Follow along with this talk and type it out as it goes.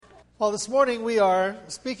Well, this morning we are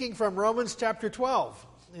speaking from Romans chapter 12.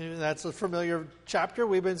 That's a familiar chapter.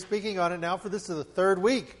 We've been speaking on it now for this is the third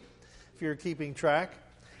week, if you're keeping track.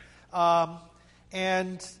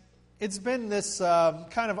 And it's been this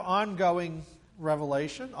kind of ongoing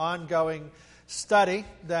revelation, ongoing study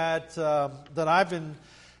that I've been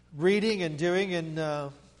reading and doing in my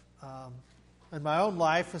own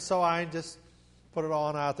life. So I just put it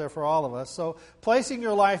all out there for all of us. So placing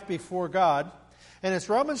your life before God. And it's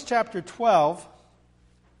Romans chapter 12.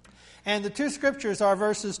 And the two scriptures are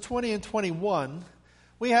verses 20 and 21.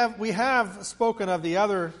 We have spoken of the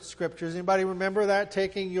other scriptures. Anybody remember that?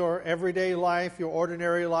 Taking your everyday life, your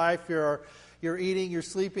ordinary life, your eating, your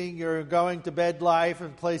sleeping, your going to bed life,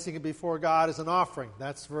 and placing it before God as an offering.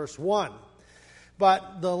 That's verse 1.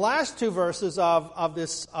 But the last two verses of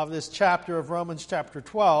this chapter of Romans chapter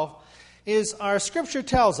 12 is our scripture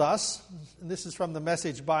tells us, and this is from the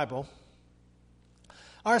Message Bible,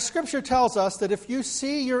 our scripture tells us that if you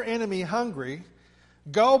see your enemy hungry,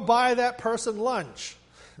 go buy that person lunch.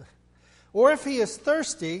 Or if he is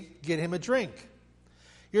thirsty, get him a drink.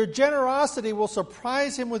 Your generosity will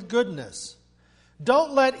surprise him with goodness.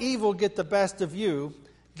 Don't let evil get the best of you.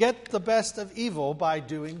 Get the best of evil by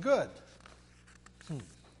doing good.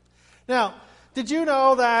 Now, did you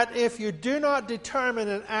know that if you do not determine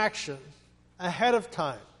an action ahead of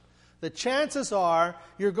time, the chances are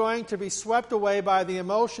you're going to be swept away by the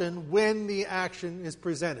emotion when the action is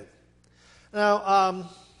presented. Now,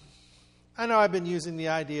 I know I've been using the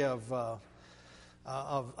idea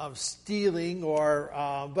of stealing,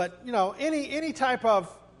 but you know, any type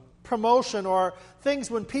of promotion or things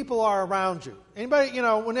when people are around you. Anybody, you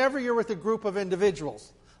know, whenever you're with a group of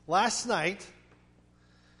individuals. Last night,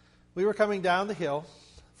 we were coming down the hill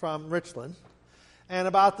from Richland. And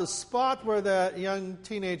about the spot where the young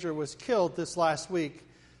teenager was killed this last week,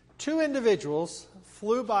 two individuals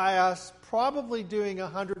flew by us, probably doing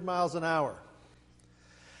 100 miles an hour.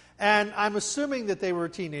 And I'm assuming that they were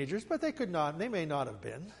teenagers, but they may not have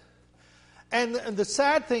been. And the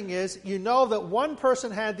sad thing is, you know that one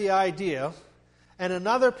person had the idea and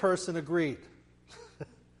another person agreed.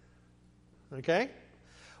 Okay?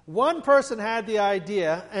 One person had the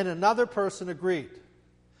idea and another person agreed.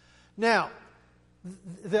 Now,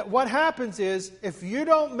 what happens is, if you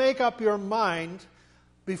don't make up your mind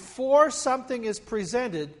before something is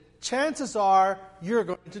presented, chances are you're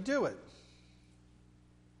going to do it.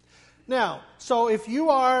 Now, so if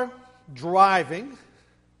you are driving,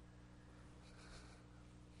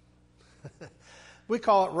 we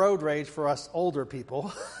call it road rage for us older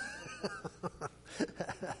people.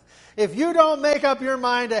 If you don't make up your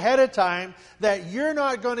mind ahead of time that you're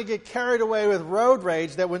not going to get carried away with road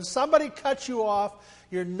rage, that when somebody cuts you off,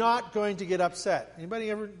 you're not going to get upset.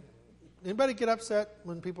 Anybody get upset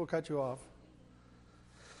when people cut you off?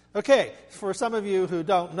 Okay, for some of you who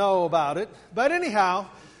don't know about it, but anyhow,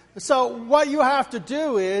 so what you have to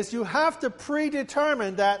do is you have to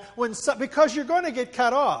predetermine that because you're going to get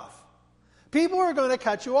cut off. People are going to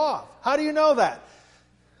cut you off. How do you know that?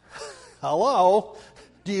 Hello?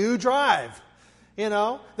 Do you drive? You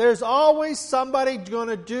know, there's always somebody going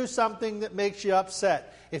to do something that makes you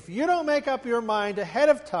upset. If you don't make up your mind ahead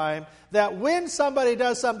of time that when somebody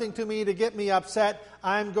does something to me to get me upset,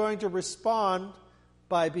 I'm going to respond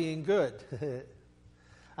by being good.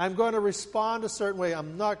 I'm going to respond a certain way.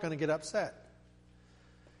 I'm not going to get upset.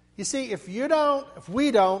 You see, if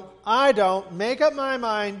I don't make up my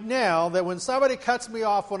mind now that when somebody cuts me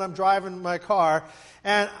off when I'm driving my car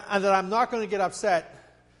and that I'm not going to get upset,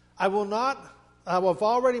 I will have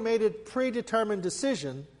already made a predetermined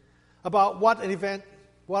decision about what I'm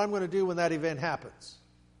going to do when that event happens.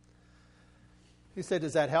 You say,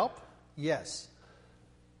 does that help? Yes.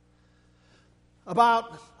 I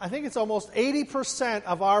think it's almost 80%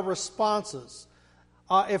 of our responses,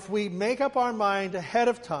 if we make up our mind ahead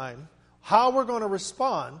of time how we're going to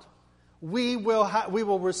respond, we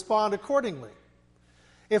will respond accordingly.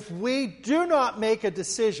 If we do not make a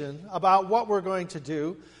decision about what we're going to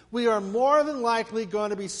do, we are more than likely going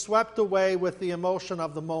to be swept away with the emotion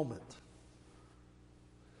of the moment.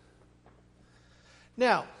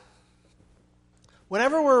 Now,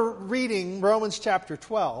 whenever we're reading Romans chapter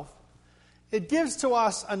 12, it gives to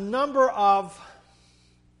us a number of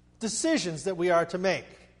decisions that we are to make.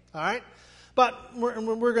 All right? But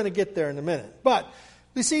we're going to get there in a minute. But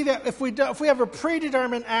we see that if we have a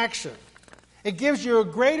predetermined action, it gives you a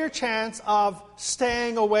greater chance of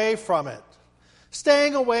staying away from it.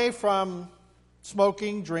 Staying away from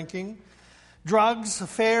smoking, drinking, drugs,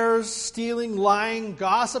 affairs, stealing, lying,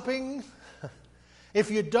 gossiping.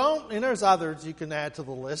 If you don't, and there's others you can add to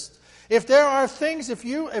the list. If there are things, if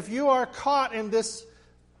you are caught in this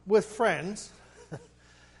with friends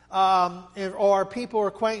or people or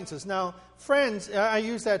acquaintances. Now, friends, I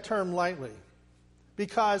use that term lightly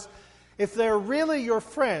because if they're really your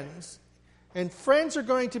friends, and friends are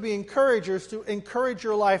going to be encouragers to encourage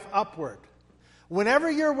your life upward.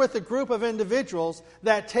 Whenever you're with a group of individuals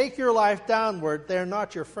that take your life downward, they're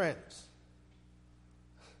not your friends.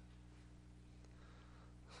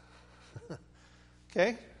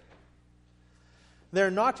 Okay?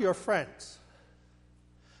 They're not your friends.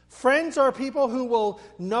 Friends are people who will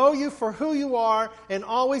know you for who you are and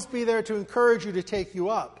always be there to encourage you to take you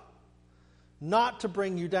up, not to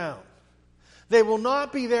bring you down. They will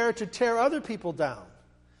not be there to tear other people down.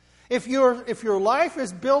 If your life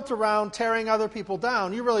is built around tearing other people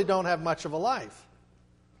down, you really don't have much of a life.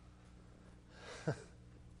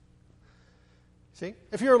 See?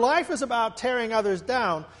 If your life is about tearing others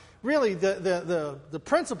down, really the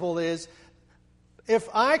principle is, if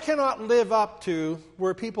I cannot live up to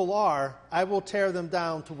where people are, I will tear them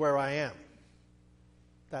down to where I am.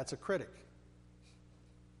 That's a critic.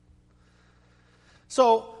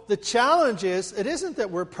 So the challenge is, it isn't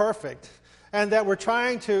that we're perfect and that we're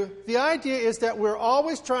trying to, the idea is that we're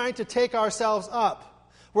always trying to take ourselves up.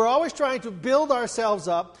 We're always trying to build ourselves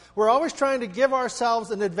up. We're always trying to give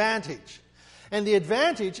ourselves an advantage. And the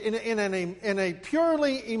advantage in a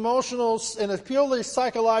purely emotional, in a purely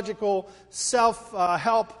psychological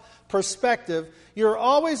self-help perspective, you're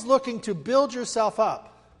always looking to build yourself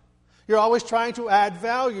up. You're always trying to add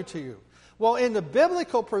value to you. Well, in the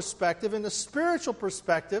biblical perspective, in the spiritual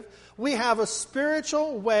perspective, we have a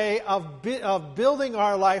spiritual way of building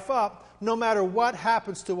our life up no matter what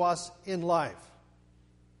happens to us in life.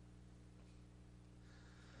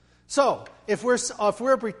 So, if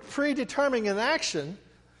we're predetermining an action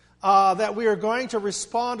that we are going to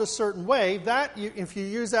respond a certain way, if you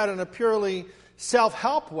use that in a purely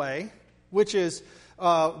self-help way, which is,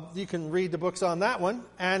 you can read the books on that one,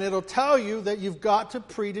 and it'll tell you that you've got to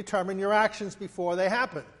predetermine your actions before they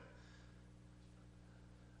happen.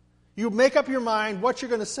 You make up your mind what you're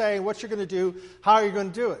going to say, what you're going to do, how you're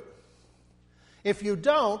going to do it. If you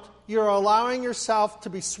don't, you're allowing yourself to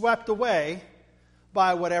be swept away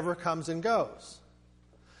by whatever comes and goes.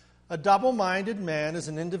 A double-minded man is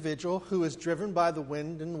an individual who is driven by the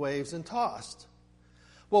wind and waves and tossed.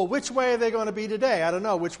 Well, which way are they going to be today? I don't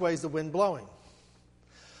know. Which way is the wind blowing?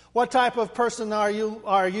 What type of person are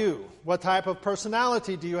you? What type of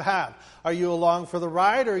personality do you have? Are you along for the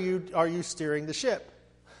ride, or are you steering the ship?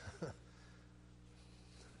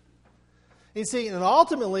 You see, and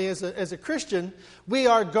ultimately, as a Christian, we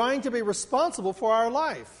are going to be responsible for our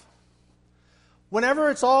life. Whenever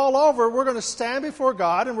it's all over, we're going to stand before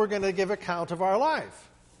God and we're going to give account of our life.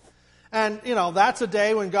 And, that's a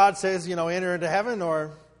day when God says, enter into heaven,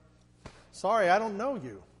 or, sorry, I don't know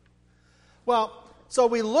you. Well, so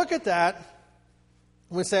we look at that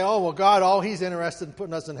and we say, oh, well, God, all He's interested in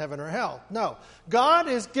putting us in heaven or hell. No. God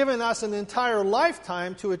has given us an entire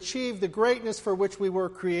lifetime to achieve the greatness for which we were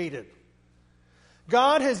created.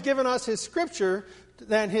 God has given us His Scripture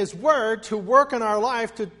and His Word to work in our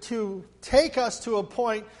life to take us to a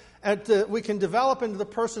point that we can develop into the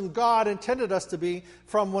person God intended us to be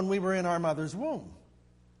from when we were in our mother's womb.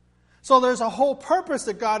 So there's a whole purpose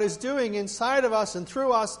that God is doing inside of us and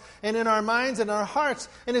through us and in our minds and our hearts.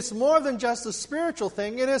 And it's more than just a spiritual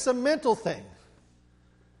thing. It is a mental thing.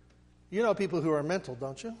 You know people who are mental,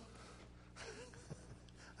 don't you?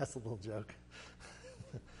 That's a little joke.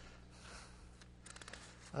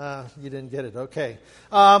 You didn't get it. Okay.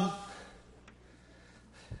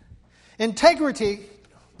 Integrity,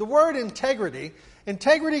 the word integrity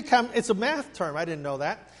it's a math term. I didn't know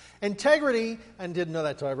that. Integrity, I didn't know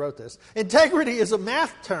that until I wrote this. Integrity is a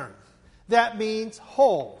math term that means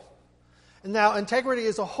whole. And now, integrity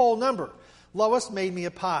is a whole number. Lois made me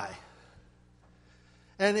a pie.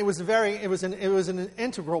 And it was an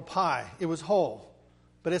integral pie. It was whole.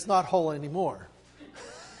 But it's not whole anymore.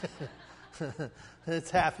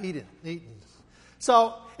 It's half eaten.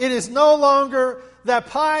 So it is no longer, that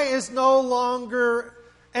pie is no longer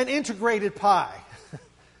an integrated pie,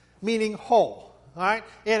 meaning whole. All right?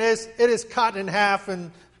 It is cut in half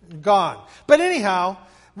and gone. But anyhow,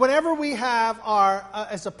 whenever we have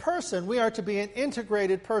as a person, we are to be an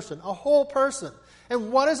integrated person, a whole person.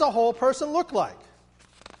 And what does a whole person look like?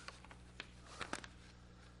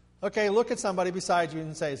 Okay, look at somebody beside you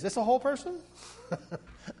and say, is this a whole person?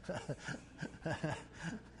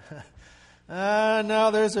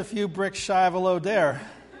 No, there's a few bricks shy of a load there.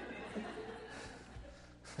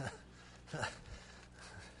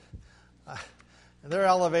 Their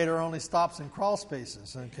elevator only stops in crawl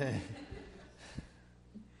spaces, okay?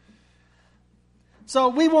 So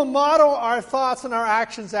we will model our thoughts and our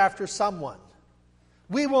actions after someone.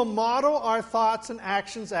 We will model our thoughts and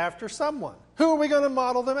actions after someone. Who are we going to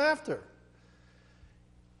model them after?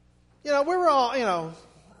 We're all,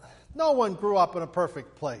 no one grew up in a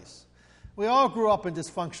perfect place. We all grew up in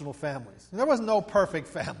dysfunctional families. There was no perfect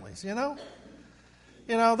families,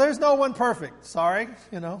 there's no one perfect. Sorry,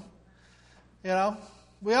 We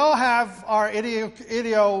all have our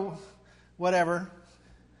whatever.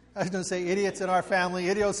 I was going to say idiots in our family,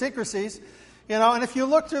 idiosyncrasies. And if you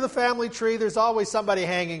look through the family tree, there's always somebody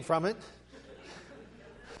hanging from it.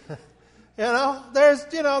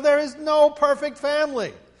 There is no perfect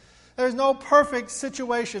family. There's no perfect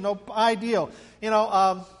situation, no ideal.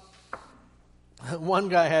 One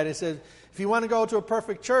guy he said, if you want to go to a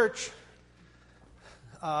perfect church,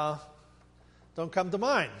 don't come to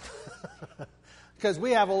mine. Because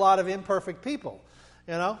we have a lot of imperfect people,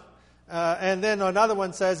 And then another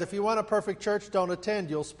one says, if you want a perfect church, don't attend,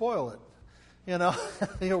 you'll spoil it.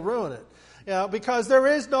 You'll ruin it. Because there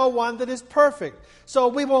is no one that is perfect. So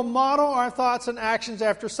we will model our thoughts and actions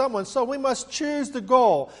after someone. So we must choose the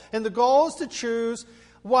goal. And the goal is to choose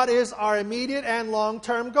what is our immediate and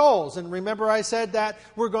long-term goals. And remember I said that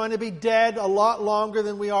we're going to be dead a lot longer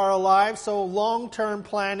than we are alive. So long-term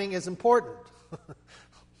planning is important.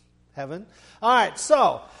 Heaven. All right,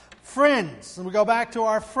 so friends. And we go back to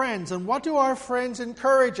our friends. And what do our friends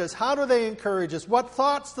encourage us? How do they encourage us? What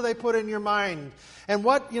thoughts do they put in your mind? And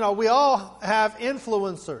we all have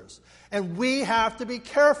influencers. And we have to be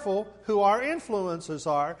careful who our influencers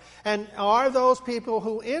are. And are those people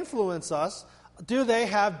who influence us, do they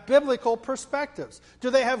have biblical perspectives? Do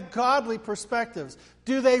they have godly perspectives?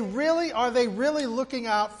 Are they really looking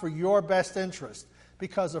out for your best interest?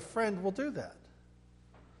 Because a friend will do that.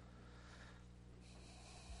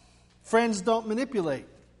 Friends don't manipulate.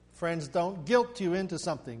 Friends don't guilt you into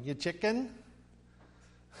something. You chicken?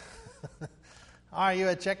 Are you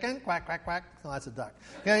a chicken? Quack, quack, quack. Oh, that's a duck.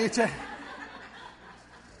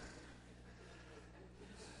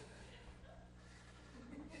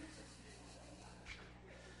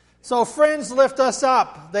 So friends lift us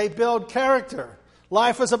up. They build character.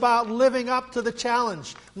 Life is about living up to the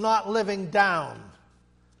challenge, not living down.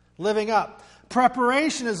 Living up.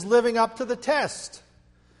 Preparation is living up to the test.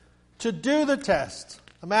 To do the test.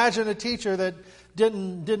 Imagine a teacher that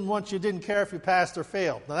didn't care if you passed or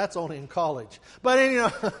failed. Now that's only in college. But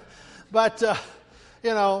imagine what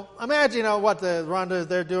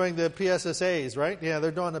they're doing the PSSAs, right? Yeah, they're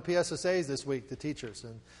doing the PSSAs this week, the teachers.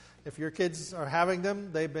 And if your kids are having them,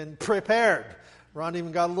 they've been prepared. Rhonda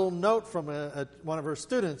even got a little note from one of her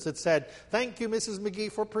students that said, "Thank you, Mrs.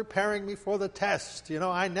 McGee, for preparing me for the test.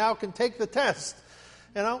 I now can take the test."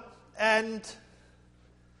 And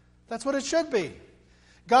that's what it should be.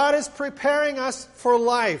 God is preparing us for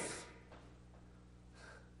life.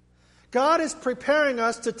 God is preparing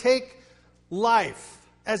us to take life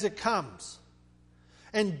as it comes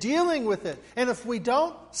and dealing with it. And if we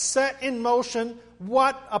don't set in motion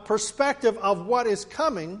a perspective of what is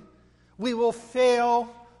coming, we will fail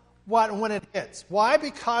when it hits. Why?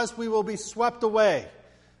 Because we will be swept away.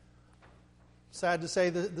 Sad to say,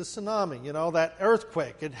 the tsunami, that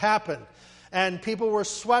earthquake, it happened. And people were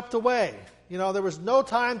swept away. There was no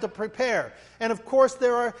time to prepare. And of course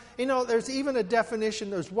there's even a definition,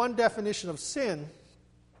 there's one definition of sin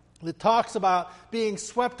that talks about being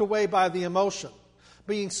swept away by the emotion,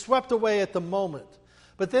 being swept away at the moment.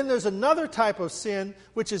 But then there's another type of sin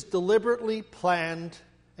which is deliberately planned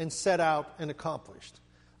and set out and accomplished.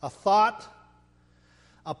 A thought,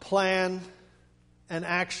 a plan, an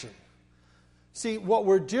action. See, what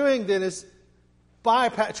we're doing then is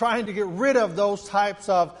trying to get rid of those types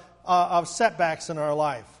of setbacks in our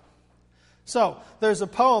life. So, there's a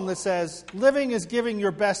poem that says, living is giving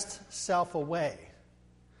your best self away.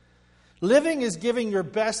 Living is giving your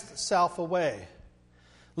best self away.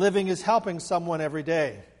 Living is helping someone every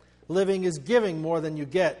day. Living is giving more than you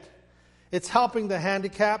get. It's helping the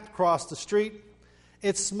handicapped cross the street.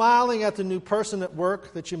 It's smiling at the new person at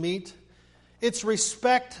work that you meet. It's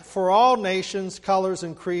respect for all nations, colors,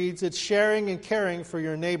 and creeds. It's sharing and caring for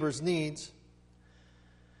your neighbor's needs.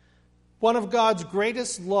 One of God's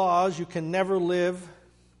greatest laws you can live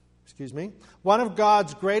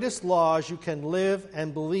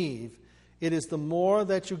and believe, it is the more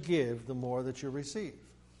that you give, the more that you receive.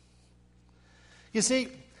 You see,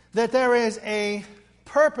 that there is a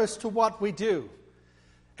purpose to what we do,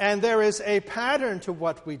 and there is a pattern to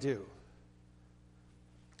what we do.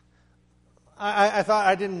 I thought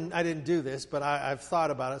I didn't do this, but I've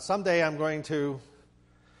thought about it. Someday I'm going to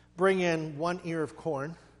bring in 1 ear of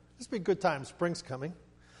corn. This will be a good time. Spring's coming.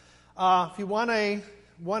 If you want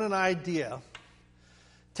an idea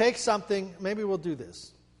take something, maybe we'll do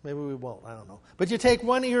this. Maybe we won't, I don't know. But you take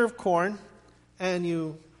 1 ear of corn and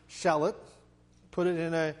you shell it, put it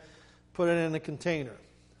in a container.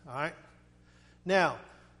 All right? Now,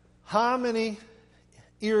 how many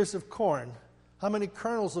ears of corn, how many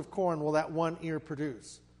kernels of corn will that 1 ear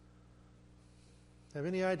produce? Have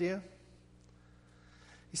any idea?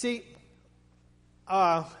 You see,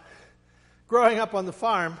 growing up on the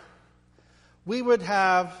farm, we would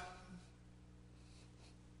have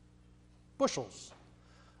bushels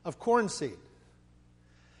of corn seed.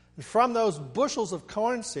 And from those bushels of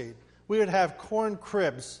corn seed, we would have corn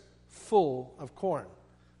cribs full of corn,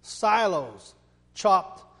 silos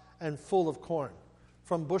chopped and full of corn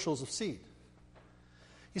from bushels of seed.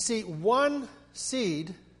 You see, 1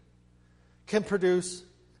 seed can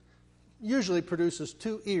usually produces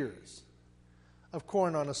 2 ears of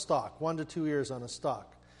corn on a stalk, 1 to 2 ears on a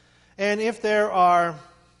stalk. And if there are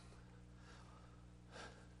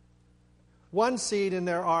 1 seed and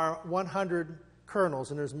there are 100 kernels,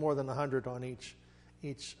 and there's more than 100 on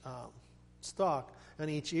each stalk and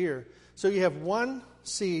each ear, so you have 1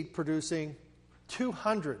 seed producing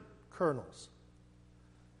 200 kernels.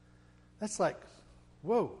 That's like,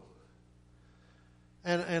 whoa.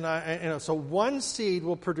 And so 1 seed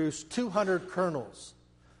will produce 200 kernels.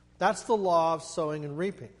 That's the law of sowing and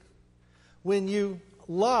reaping. When you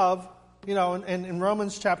love, in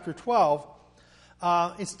Romans chapter 12,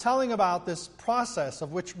 it's telling about this process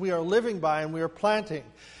of which we are living by and we are planting.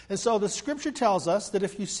 And so the Scripture tells us that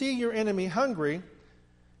if you see your enemy hungry,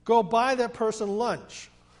 go buy that person lunch.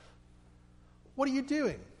 What are you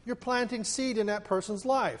doing? You're planting seed in that person's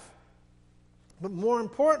life. But more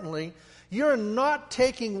importantly, you're not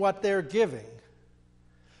taking what they're giving.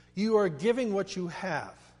 You are giving what you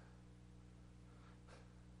have.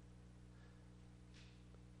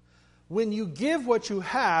 When you give what you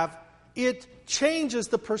have, it changes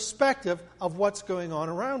the perspective of what's going on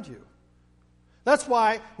around you. That's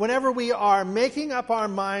why whenever we are making up our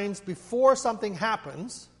minds before something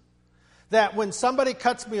happens, that when somebody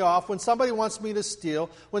cuts me off, when somebody wants me to steal,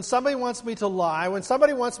 when somebody wants me to lie, when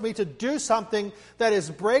somebody wants me to do something that is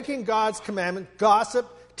breaking God's commandment, gossip,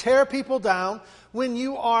 tear people down,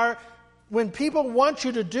 when people want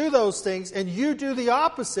you to do those things and you do the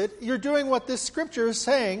opposite, you're doing what this Scripture is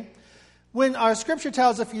saying. When our Scripture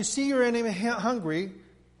tells if you see your enemy hungry,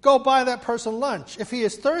 go buy that person lunch. If he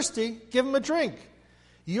is thirsty, give him a drink.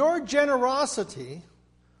 Your generosity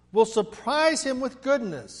will surprise him with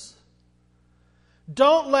goodness.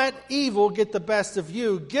 Don't let evil get the best of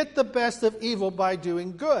you. Get the best of evil by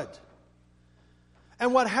doing good.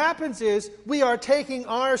 And what happens is we are taking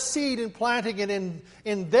our seed and planting it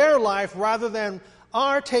in their life rather than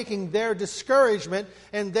our taking their discouragement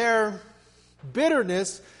and their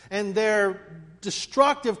bitterness and their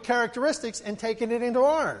destructive characteristics and taking it into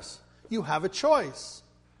ours. You have a choice.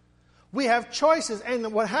 We have choices.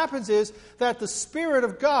 And what happens is that the Spirit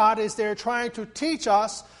of God is there trying to teach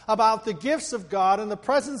us about the gifts of God and the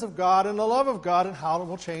presence of God and the love of God and how it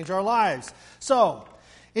will change our lives. So,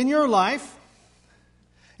 in your life,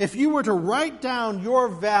 if you were to write down your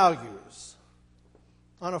values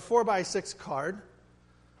on a 4x6 card,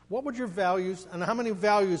 what would your values, and how many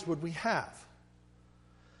values would we have?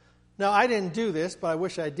 Now, I didn't do this, but I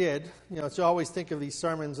wish I did. So I always think of these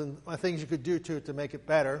sermons and things you could do to make it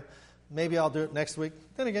better. Maybe I'll do it next week.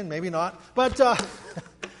 Then again, maybe not. But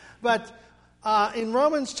in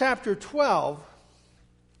Romans chapter 12,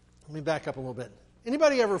 let me back up a little bit.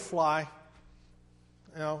 Anybody ever fly?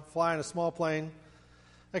 Fly in a small plane.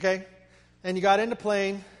 Okay? And you got into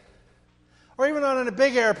plane. Or even on a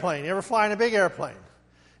big airplane. You ever fly in a big airplane?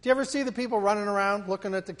 Do you ever see the people running around,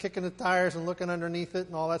 kicking the tires and looking underneath it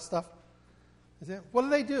and all that stuff? What are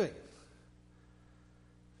they doing?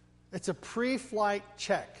 It's a pre-flight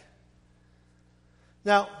check.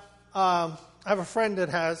 Now, I have a friend that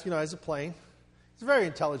has a plane. He's a very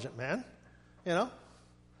intelligent man,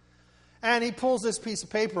 And he pulls this piece of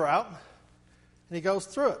paper out, and he goes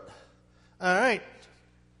through it. All right,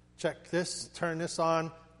 check this, turn this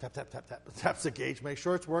on. Tap, tap, tap, tap. Taps the gauge, make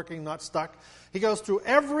sure it's working, not stuck. He goes through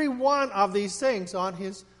every one of these things on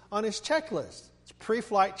his checklist. It's a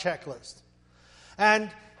pre-flight checklist.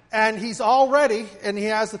 And he's all ready, and he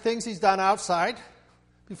has the things he's done outside.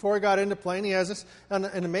 Before he got into plane, he has this. In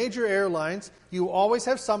the major airlines, you always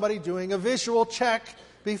have somebody doing a visual check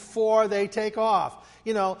before they take off.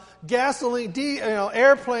 Gasoline,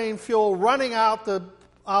 airplane fuel running out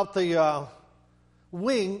the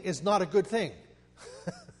wing is not a good thing.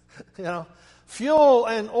 Fuel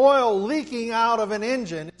and oil leaking out of an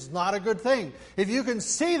engine is not a good thing. If you can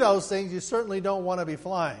see those things, you certainly don't want to be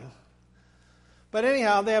flying. But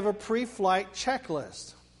anyhow, they have a pre-flight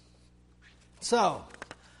checklist. So,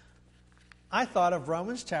 I thought of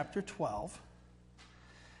Romans chapter 12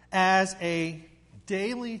 as a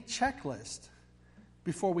daily checklist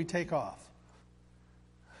before we take off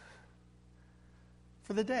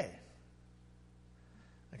for the day.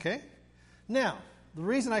 Okay? Now, the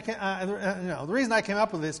reason I came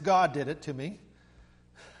up with this, God did it to me.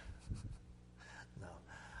 No,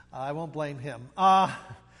 I won't blame him.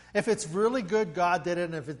 If it's really good, God did it,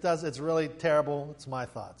 and if it does, it's really terrible. It's my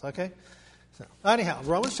thoughts. Okay? So, anyhow,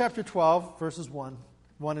 Romans chapter 12, verses 1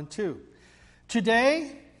 and 2.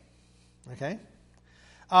 Today, okay,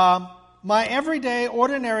 my everyday,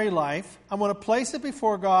 ordinary life, I'm going to place it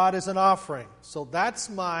before God as an offering. So that's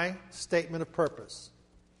my statement of purpose.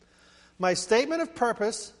 My statement of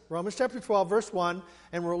purpose, Romans chapter 12, verse 1,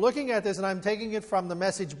 and we're looking at this, and I'm taking it from the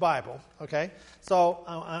Message Bible, okay? So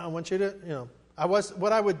I want you to, I was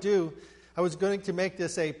going to make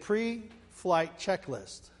this a pre-flight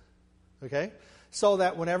checklist, okay? So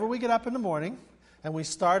that whenever we get up in the morning and we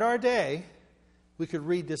start our day, we could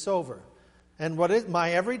read this over. And what is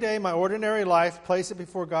my everyday, my ordinary life, place it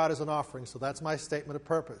before God as an offering. So that's my statement of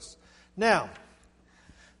purpose. Now,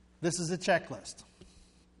 this is a checklist.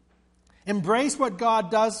 Embrace what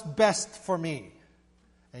God does best for me.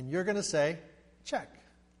 And you're going to say, check.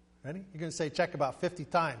 Ready? You're going to say check about 50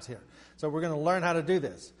 times here. So we're going to learn how to do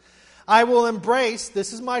this. I will embrace,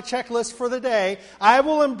 this is my checklist for the day, I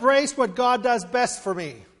will embrace what God does best for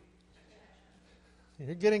me.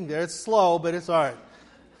 You're getting there. It's slow, but it's all right.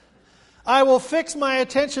 I will fix my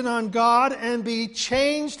attention on God and be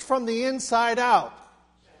changed from the inside out.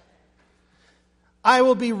 I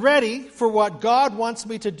will be ready for what God wants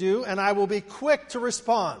me to do, and I will be quick to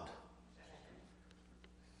respond.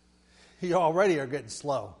 You already are getting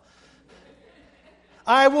slow.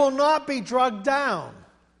 I will not be drugged down.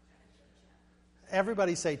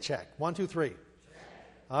 Everybody say check. 1, 2, 3.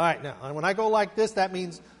 All right, now, when I go like this, that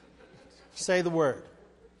means say the word.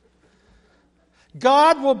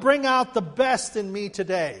 God will bring out the best in me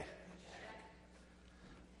today.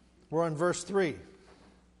 We're on verse 3.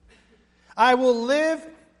 I will live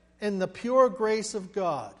in the pure grace of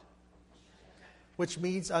God, which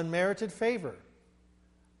means unmerited favor.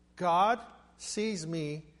 God sees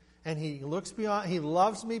me and He looks beyond. He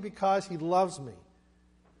loves me because He loves me.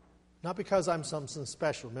 Not because I'm something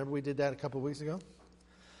special. Remember we did that a couple of weeks ago?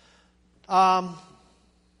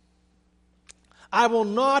 I will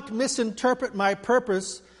not misinterpret my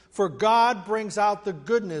purpose, for God brings out the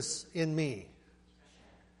goodness in me.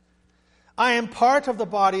 I am part of the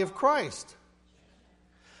body of Christ.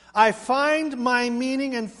 I find my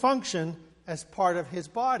meaning and function as part of His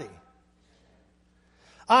body.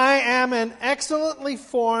 I am an excellently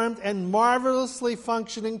formed and marvelously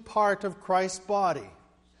functioning part of Christ's body.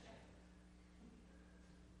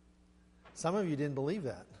 Some of you didn't believe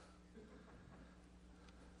that.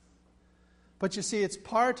 But you see, it's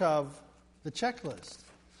part of the checklist.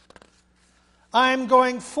 I'm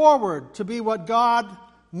going forward to be what God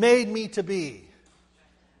made me to be.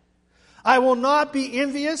 I will not be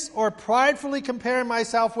envious or pridefully compare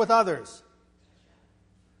myself with others.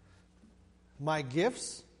 My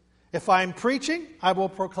gifts, if I'm preaching, I will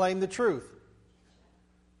proclaim the truth.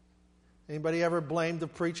 Anybody ever blamed the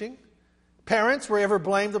preaching? Parents, were you ever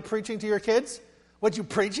blamed the preaching to your kids? What you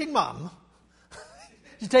preaching, Mom?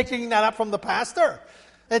 You taking that up from the pastor?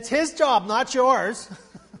 It's his job, not yours.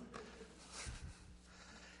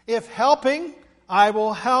 If helping, I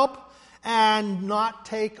will help and not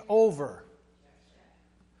take over.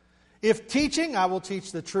 If teaching, I will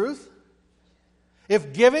teach the truth.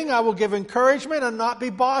 If giving, I will give encouragement and not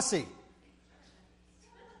be bossy.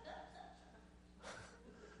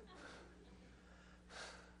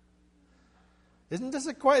 Isn't this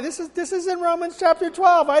this is in Romans chapter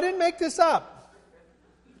 12. I didn't make this up.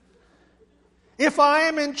 If I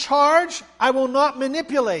am in charge, I will not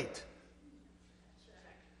manipulate.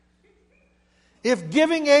 If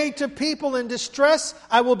giving aid to people in distress,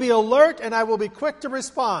 I will be alert and I will be quick to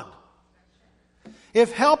respond.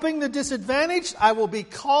 If helping the disadvantaged, I will be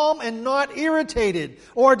calm and not irritated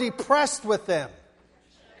or depressed with them.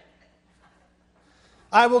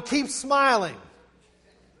 I will keep smiling.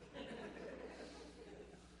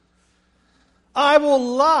 I will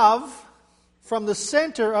love from the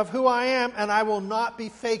center of who I am, and I will not be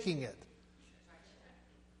faking it.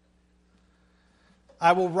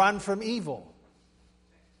 I will run from evil.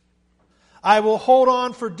 I will hold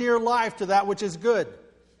on for dear life to that which is good.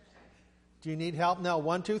 Do you need help? No.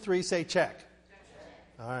 1, 2, 3, say check.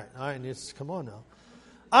 All right, come on now.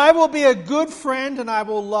 I will be a good friend and I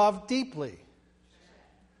will love deeply.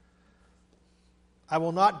 I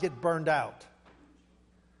will not get burned out.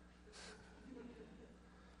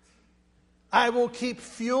 I will keep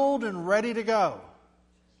fueled and ready to go.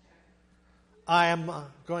 I am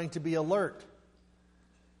going to be alert.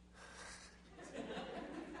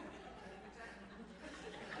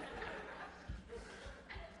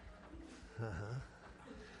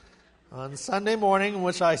 On Sunday morning, in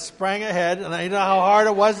which I sprang ahead, and I know how hard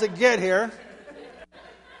it was to get here,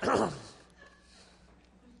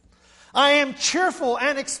 I am cheerful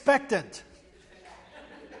and expectant.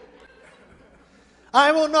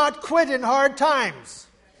 I will not quit in hard times.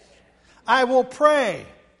 I will pray.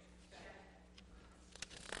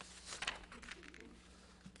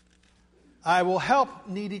 I will help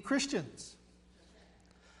needy Christians.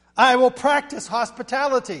 I will practice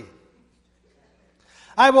hospitality.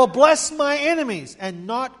 I will bless my enemies and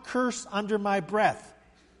not curse under my breath.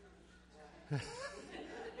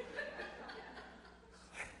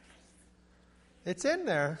 It's in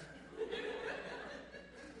there.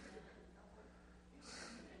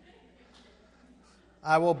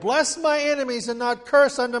 I will bless my enemies and not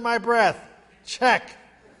curse under my breath. Check.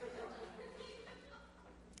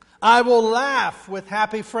 I will laugh with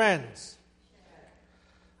happy friends.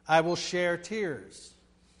 I will share tears.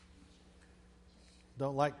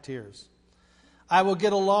 Don't like tears. I will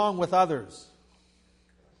get along with others.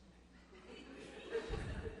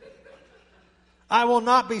 I will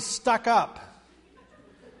not be stuck up.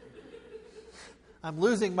 I'm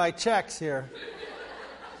losing my checks here.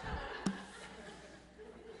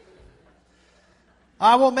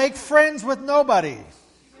 I will make friends with nobody.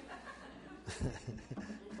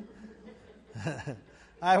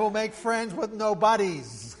 I will make friends with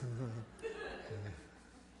nobodies.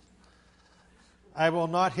 I will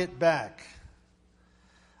not hit back.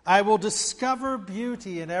 I will discover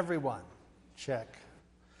beauty in everyone. Check.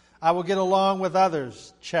 I will get along with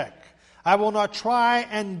others. Check. I will not try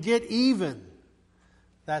and get even.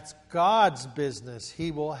 That's God's business.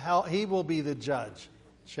 He will help. He will be the judge.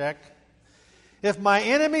 Check. If my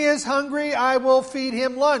enemy is hungry, I will feed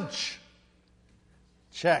him lunch.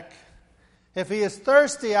 Check. If he is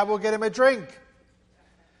thirsty, I will get him a drink.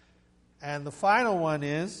 And the final one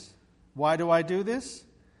is, why do I do this?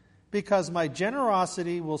 Because my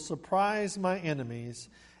generosity will surprise my enemies,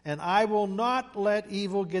 and I will not let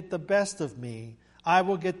evil get the best of me. I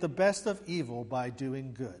will get the best of evil by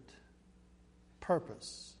doing good.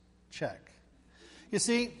 Purpose. Check. You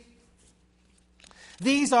see,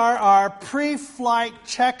 these are our pre-flight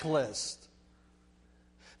checklist.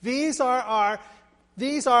 These are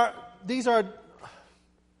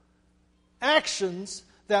actions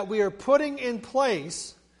that we are putting in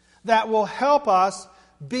place that will help us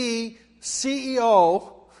be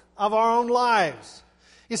CEO of our own lives.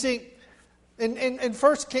 You see, in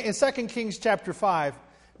 2 Kings chapter 5,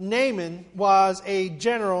 Naaman was a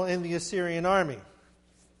general in the Assyrian army.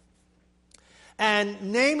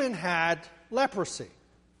 And Naaman had leprosy.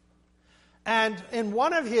 And in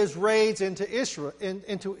one of his raids into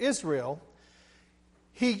Israel,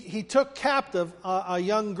 he took captive a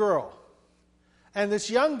young girl. And this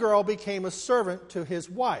young girl became a servant to his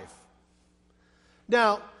wife.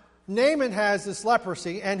 Now, Naaman has this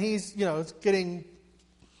leprosy, and he's, it's getting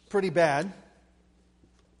pretty bad.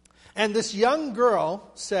 And this young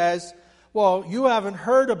girl says, well, you haven't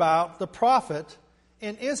heard about the prophet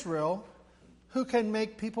in Israel who can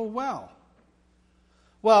make people well.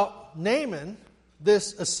 Well, Naaman,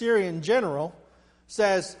 this Assyrian general,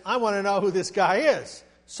 says, I want to know who this guy is.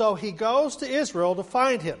 So he goes to Israel to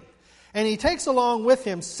find him. And he takes along with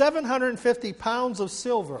him 750 pounds of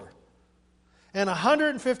silver and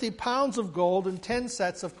 150 pounds of gold and 10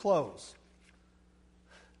 sets of clothes.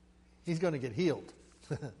 He's going to get healed.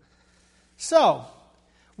 So,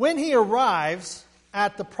 when he arrives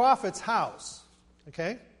at the prophet's house,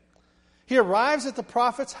 he arrives at the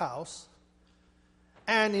prophet's house,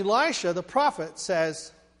 and Elisha, the prophet,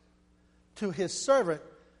 says to his servant,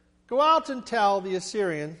 go out and tell the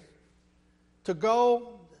Assyrian to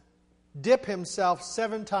go dip himself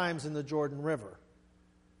 7 times in the Jordan River,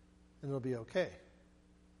 and it'll be okay.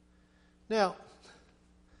 Now,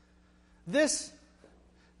 this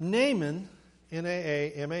Naaman,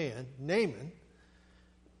 Naaman, Naaman,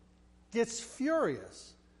 gets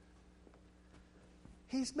furious.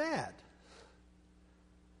 He's mad.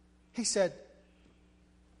 He said,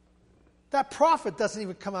 that prophet doesn't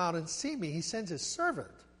even come out and see me. He sends his servant.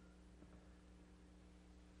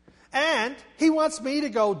 And he wants me to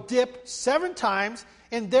go dip 7 times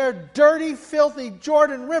in their dirty, filthy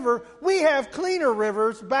Jordan River. We have cleaner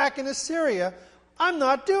rivers back in Assyria. I'm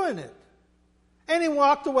not doing it. And he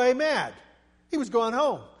walked away mad. He was going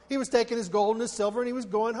home. He was taking his gold and his silver and he was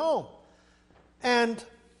going home. And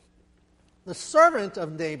the servant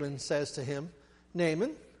of Naaman says to him,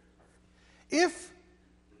 Naaman, If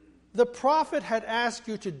the prophet had asked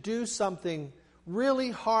you to do something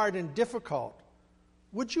really hard and difficult,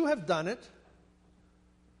 would you have done it?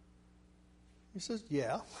 He says,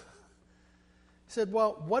 yeah. He said,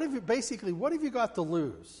 well, what have you got to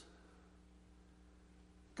lose?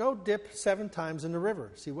 Go dip 7 times in the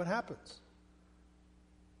river, see what happens.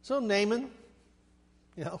 So Naaman,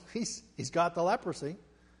 he's got the leprosy,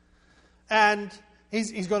 and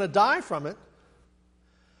he's going to die from it.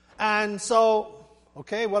 And so,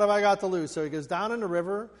 okay, what have I got to lose? So he goes down in the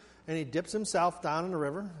river, and he dips himself down in the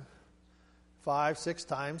river 5, 6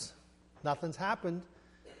 times. Nothing's happened.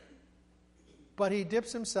 But he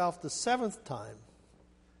dips himself the 7th time,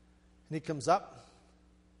 and he comes up,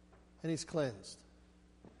 and he's cleansed.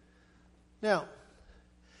 Now,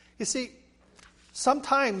 you see,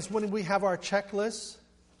 sometimes when we have our checklists,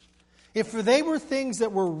 if they were things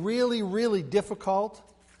that were really, really difficult,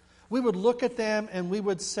 we would look at them and we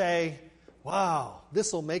would say, wow,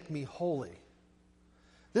 this will make me holy.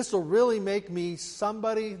 This will really make me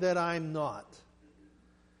somebody that I'm not.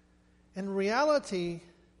 In reality,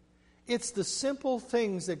 it's the simple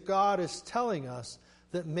things that God is telling us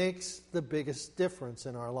that makes the biggest difference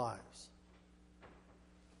in our lives.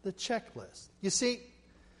 The checklist. You see,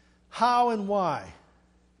 how and why.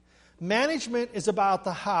 Management is about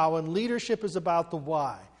the how, and leadership is about the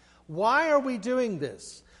why. Why are we doing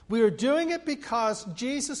this? We are doing it because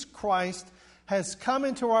Jesus Christ has come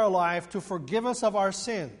into our life to forgive us of our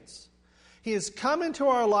sins. He has come into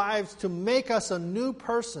our lives to make us a new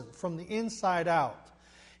person from the inside out.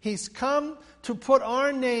 He's come to put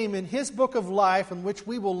our name in His book of life in which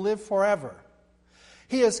we will live forever.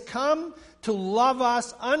 He has come to love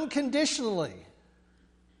us unconditionally.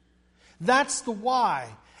 That's the why.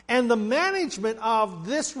 And the management of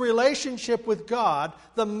this relationship with God,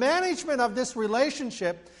 the management of this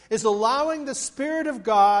relationship is allowing the Spirit of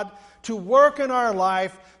God to work in our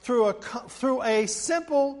life through a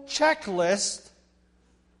simple checklist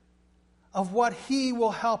of what He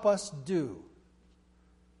will help us do.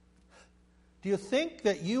 Do you think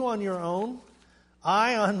that you on your own,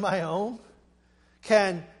 I on my own,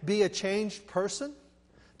 can be a changed person?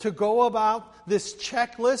 To go about this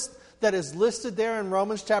checklist that is listed there in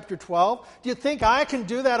Romans chapter 12? Do you think I can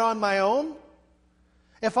do that on my own?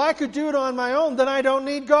 If I could do it on my own, then I don't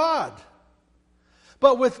need God.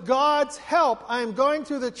 But with God's help, I am going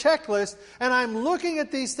through the checklist and I'm looking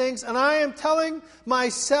at these things and I am telling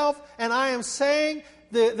myself and I am saying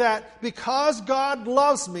that because God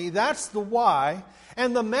loves me, that's the why.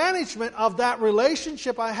 And the management of that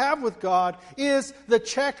relationship I have with God is the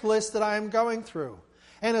checklist that I am going through.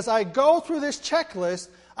 And as I go through this checklist,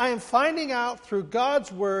 I am finding out through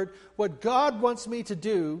God's Word what God wants me to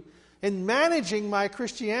do in managing my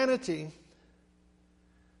Christianity,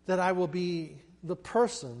 that I will be the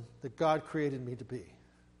person that God created me to be.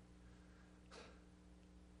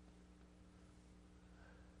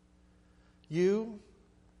 You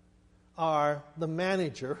are the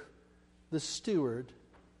manager, the steward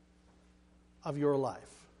of your life.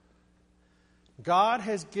 God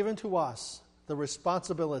has given to us the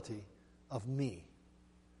responsibility of me.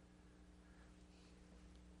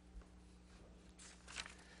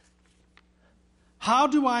 How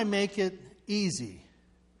do I make it easy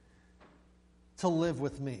to live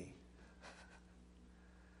with me?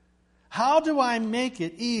 How do I make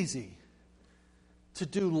it easy to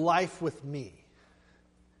do life with me?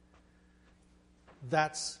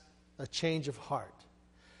 That's a change of heart.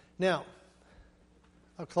 Now,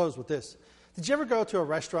 I'll close with this. Did you ever go to a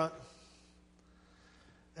restaurant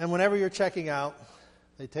and whenever you're checking out,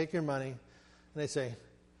 they take your money and they say,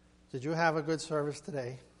 "Did you have a good service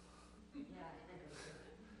today?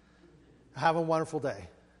 Have a wonderful day."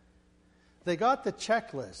 They got the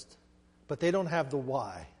checklist, but they don't have the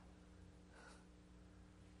why.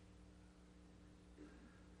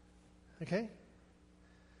 Okay?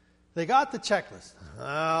 They got the checklist.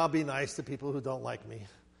 I'll be nice to people who don't like me.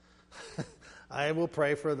 I will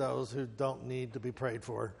pray for those who don't need to be prayed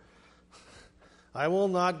for. I will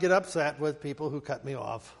not get upset with people who cut me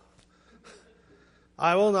off.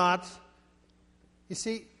 I will not. You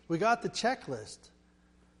see, we got the checklist,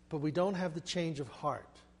 but we don't have the change of heart.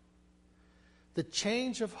 The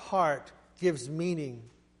change of heart gives meaning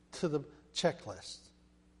to the checklist.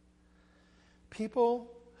 People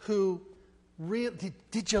who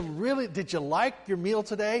did you like your meal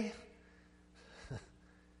today?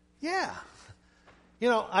 Yeah. You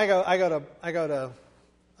know, I go to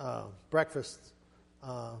breakfast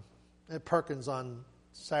at Perkins on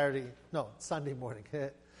Sunday morning.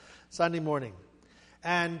 Sunday morning,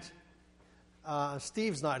 and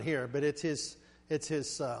Steve's not here, but it's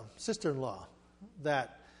his sister-in-law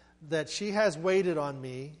that that she has waited on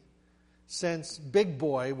me since Big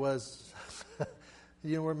Boy was,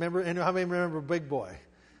 you remember, and how many remember Big Boy?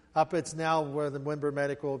 Up it's now where the Wimber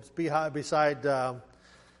Medical, it's beside,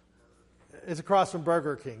 it's across from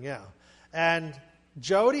Burger King, yeah. And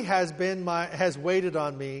Jody has waited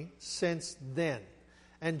on me since then.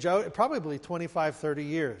 And Jody, probably 25, 30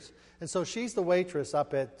 years. And so she's the waitress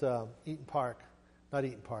up at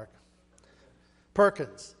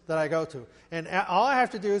Perkins that I go to. And all I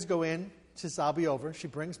have to do is go in. She says, I'll be over. She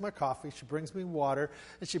brings my coffee. She brings me water.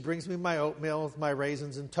 And she brings me my oatmeal with my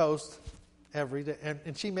raisins and toast every day.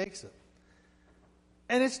 And she makes it.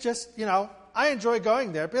 And it's just, I enjoy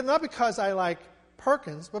going there. But not because I like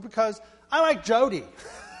Perkins, but because I like Jody.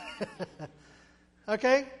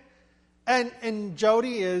 Okay? And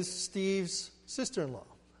Jody is Steve's sister-in-law.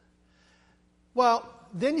 Well,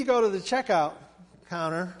 then you go to the checkout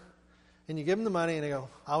counter, and you give them the money, and they go,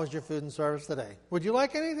 how was your food and service today? Would you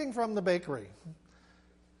like anything from the bakery?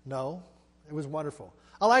 No. It was wonderful.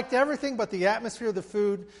 I liked everything but the atmosphere, the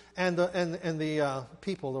food, and the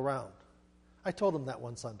people around. I told them that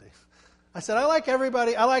one Sunday. I said, I liked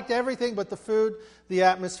everything but the food, the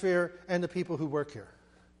atmosphere, and the people who work here.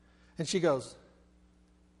 And she goes,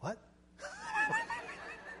 what?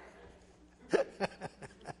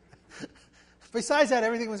 Besides that,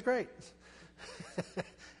 everything was great.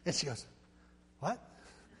 And she goes, what?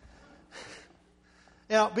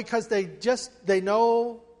 Because they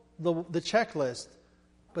know the checklist,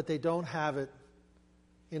 but they don't have it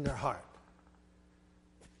in their heart.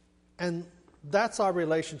 And that's our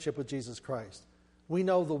relationship with Jesus Christ. We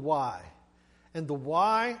know the why. And the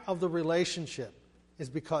why of the relationship is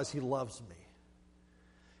because He loves me.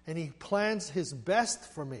 And He plans His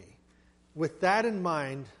best for me. With that in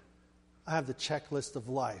mind, I have the checklist of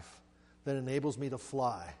life that enables me to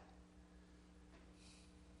fly.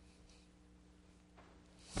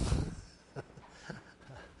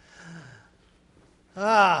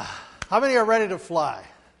 How many are ready to fly?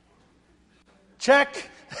 Check.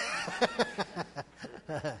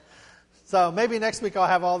 So maybe next week I'll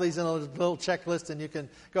have all these in a little checklist, and you can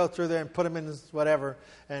go through there and put them in whatever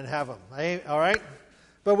and have them. All right?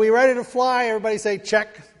 But we ready to fly? Everybody say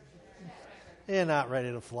check. You're not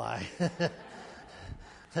ready to fly.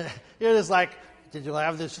 You're just like, did you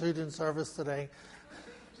have this food and service today?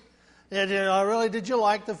 Yeah, really? Did you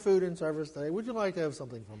like the food and service today? Would you like to have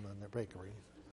something from the bakery?